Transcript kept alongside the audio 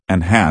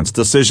Enhance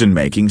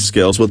decision-making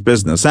skills with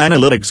Business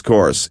Analytics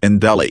course in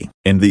Delhi.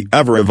 In the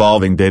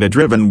ever-evolving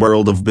data-driven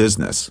world of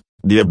business,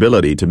 the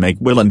ability to make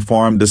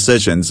well-informed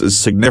decisions is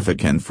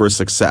significant for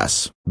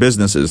success.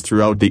 Businesses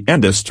throughout the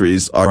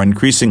industries are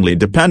increasingly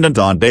dependent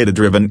on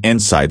data-driven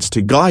insights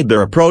to guide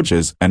their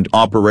approaches and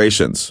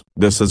operations.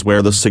 This is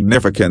where the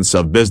significance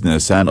of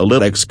business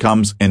analytics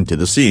comes into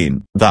the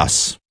scene.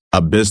 Thus,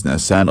 a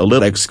business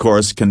analytics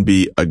course can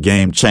be a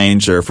game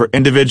changer for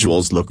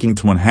individuals looking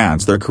to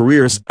enhance their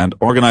careers and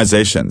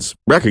organizations.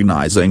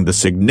 Recognizing the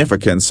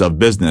significance of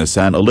business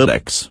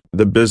analytics,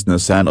 the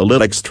Business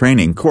Analytics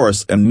training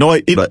course in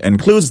Noida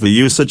includes the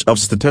usage of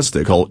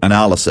statistical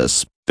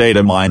analysis,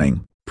 data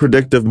mining,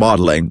 predictive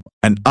modeling,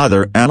 and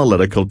other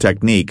analytical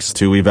techniques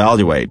to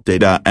evaluate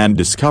data and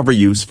discover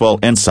useful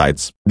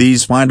insights.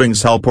 These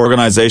findings help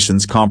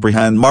organizations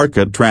comprehend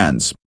market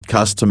trends,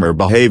 customer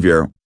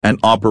behavior, and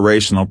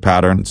operational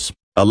patterns,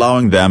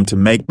 allowing them to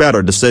make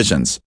better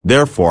decisions.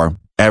 Therefore,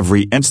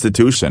 every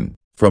institution,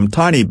 from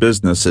tiny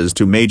businesses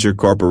to major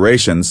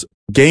corporations,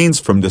 gains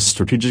from the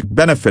strategic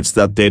benefits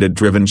that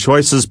data-driven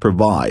choices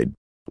provide.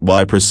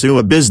 Why pursue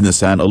a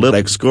business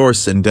analytics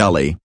course in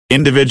Delhi?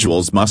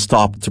 Individuals must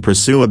opt to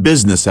pursue a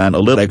business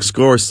analytics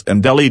course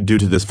in Delhi due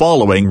to the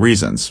following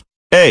reasons.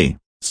 A.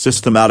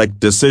 Systematic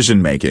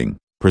decision-making.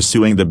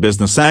 Pursuing the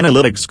Business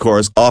Analytics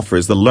course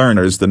offers the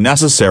learners the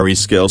necessary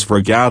skills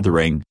for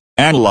gathering,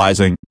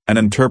 analyzing, and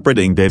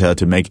interpreting data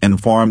to make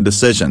informed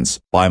decisions.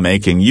 By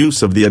making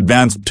use of the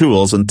advanced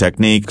tools and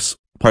techniques,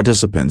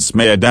 participants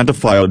may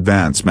identify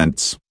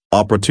advancements,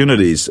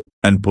 opportunities,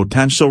 and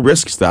potential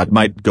risks that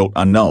might go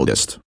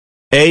unnoticed.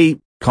 A.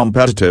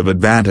 Competitive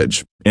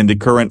advantage. In the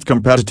current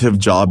competitive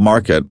job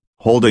market,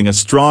 holding a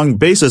strong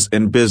basis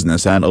in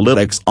business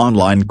analytics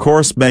online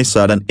course may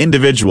set an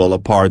individual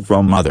apart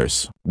from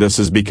others. This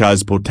is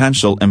because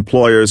potential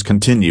employers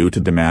continue to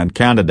demand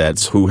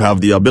candidates who have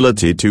the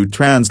ability to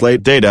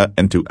translate data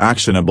into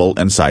actionable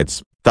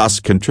insights, thus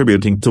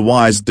contributing to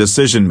wise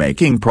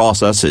decision-making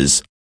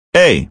processes.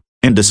 A.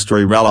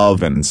 Industry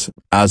relevance.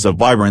 As a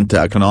vibrant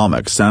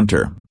economic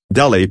center,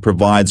 Delhi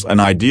provides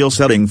an ideal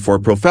setting for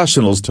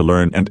professionals to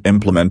learn and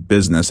implement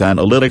business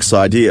analytics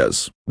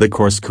ideas. The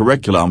course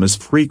curriculum is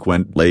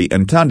frequently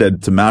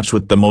intended to match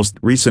with the most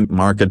recent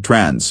market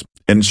trends,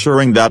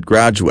 ensuring that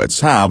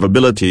graduates have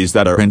abilities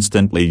that are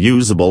instantly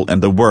usable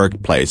in the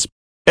workplace.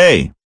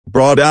 A.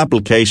 Broad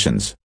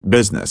applications.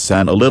 Business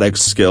analytics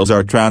skills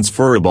are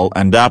transferable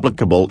and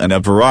applicable in a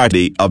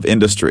variety of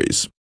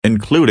industries,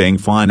 including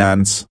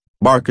finance,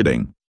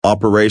 marketing,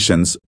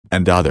 operations,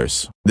 and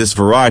others. This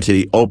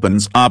variety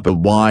opens up a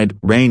wide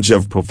range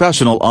of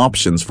professional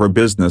options for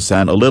business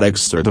analytics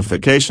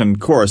certification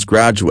course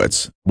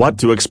graduates. What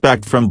to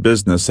expect from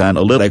business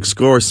analytics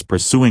course?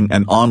 Pursuing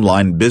an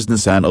online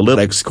business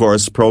analytics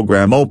course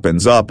program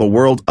opens up a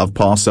world of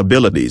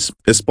possibilities.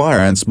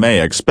 Aspirants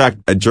may expect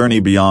a journey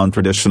beyond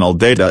traditional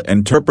data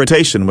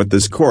interpretation with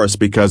this course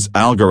because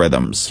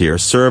algorithms here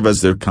serve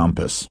as their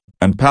compass,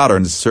 and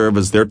patterns serve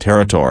as their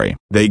territory.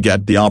 They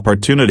get the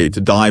opportunity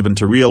to dive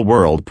into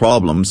real-world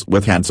problems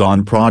with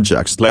hands-on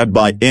projects led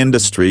by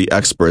industry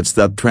experts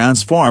that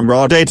transform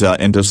raw data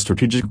into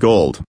strategic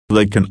gold.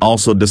 They can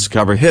also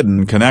discover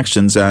hidden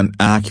connections and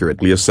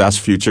accurately assess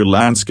future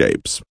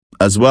landscapes,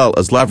 as well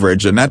as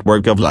leverage a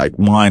network of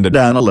like-minded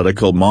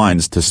analytical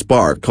minds to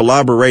spark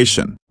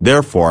collaboration.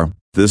 Therefore,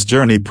 this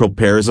journey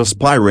prepares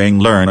aspiring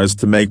learners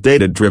to make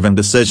data-driven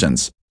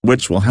decisions,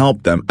 which will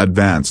help them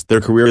advance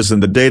their careers in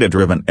the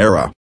data-driven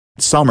era.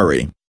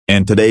 Summary: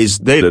 in today's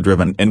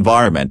data-driven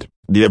environment,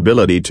 the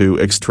ability to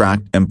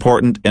extract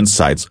important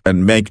insights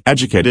and make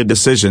educated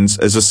decisions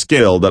is a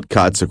skill that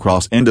cuts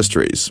across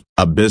industries.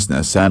 A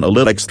business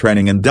analytics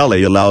training in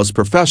Delhi allows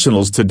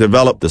professionals to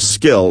develop the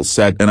skill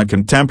set in a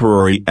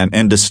contemporary and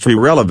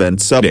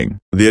industry-relevant setting.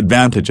 The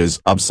advantages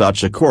of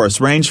such a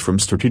course range from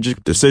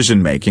strategic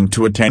decision-making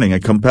to attaining a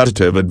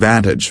competitive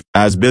advantage.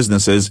 As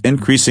businesses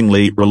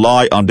increasingly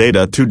rely on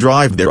data to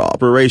drive their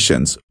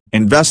operations,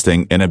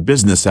 investing in a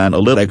business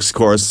analytics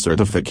course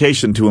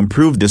certification to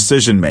improve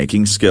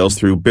decision-making skills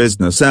through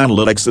business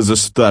analytics is a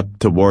step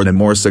toward a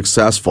more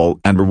successful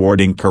and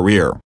rewarding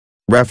career.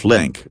 Ref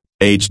link: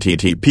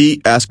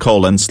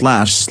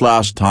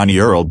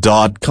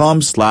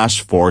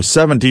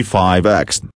 https://tinyurl.com/475x